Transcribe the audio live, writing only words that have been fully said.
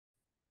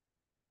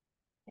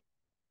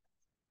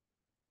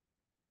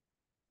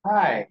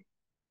Hi,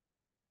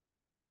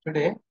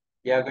 today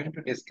we are going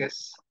to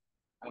discuss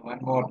one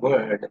more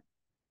word,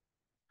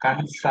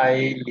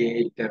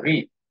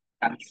 conciliatory.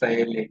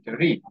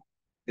 Conciliatory.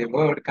 The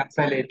word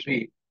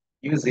conciliatory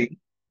using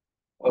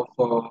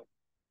for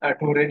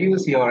to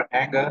reduce your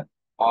anger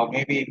or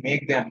maybe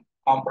make them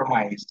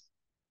compromised.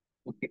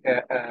 Do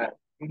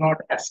not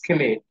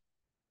escalate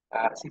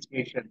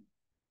situation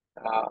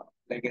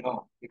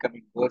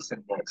becoming worse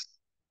and worse.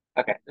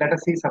 Okay, let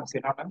us see some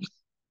synonyms.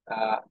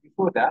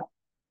 Before that,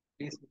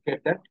 please look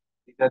at that.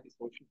 These are the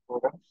social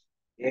forums.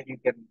 Here you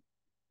can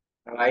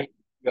write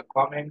your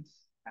comments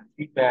and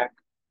feedback.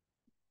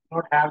 Do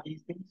not have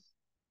these things.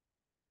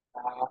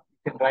 You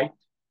can write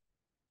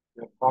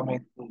your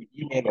comment through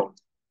email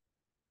also.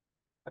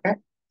 Okay.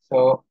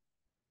 So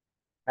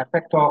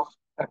effect of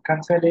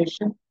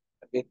conciliation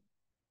with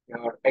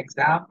your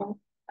example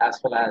as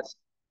well as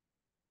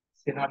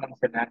synonyms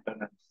and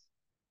antonyms.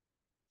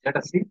 Let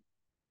us see.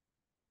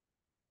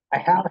 I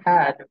have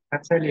had a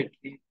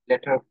conciliatory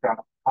letter from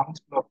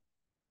council of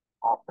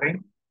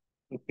offering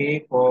to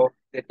pay for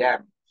the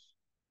damage.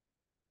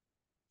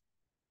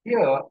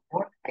 Here,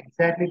 what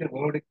exactly the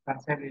word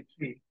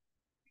conciliatory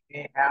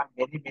may have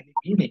many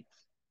meanings.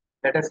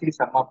 Let us see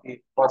some of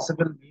the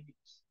possible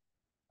meanings.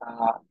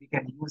 We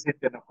can use it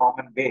in a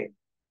common way,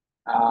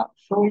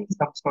 showing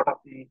some sort of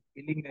the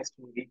willingness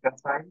to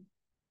reconcile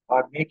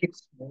or make it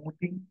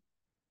smoothing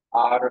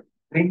or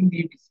bring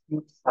the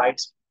dispute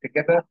sides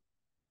together,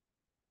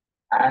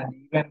 and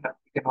even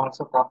we can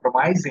also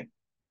compromising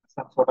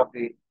some sort of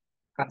the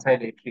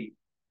conciliatory.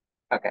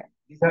 Okay,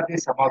 these are the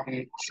some of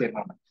the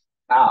synonyms.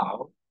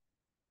 Now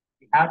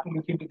we have to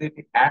look into the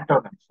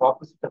antonyms,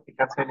 opposite of the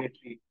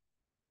conciliatory,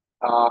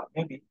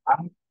 maybe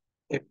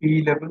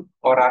unappealable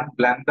or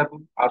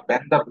unblendable or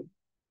bendable,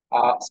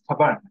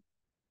 stubborn,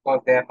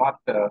 because they are not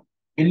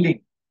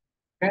willing.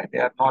 Okay? They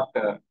are not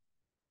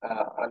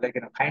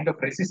kind of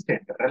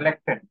resistant,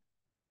 reluctant,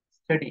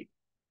 steady,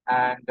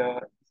 and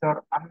these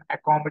are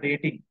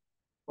unaccommodating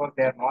because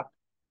they are not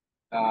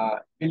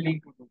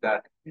willing to do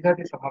that. These are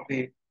some of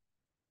the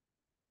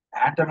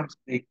antonyms,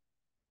 the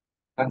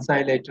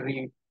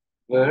conciliatory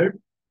word.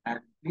 And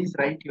please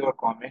write your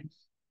comments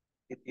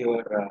with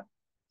your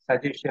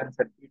suggestions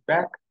and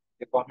feedback in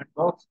the comment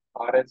box,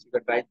 or else you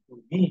can write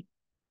to me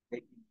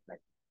making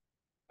like.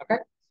 Okay,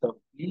 so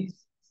please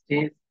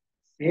stay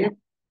safe,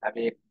 have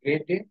a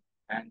great day,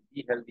 and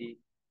be healthy,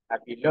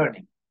 happy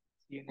learning.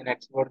 See you in the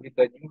next word with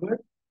a new word.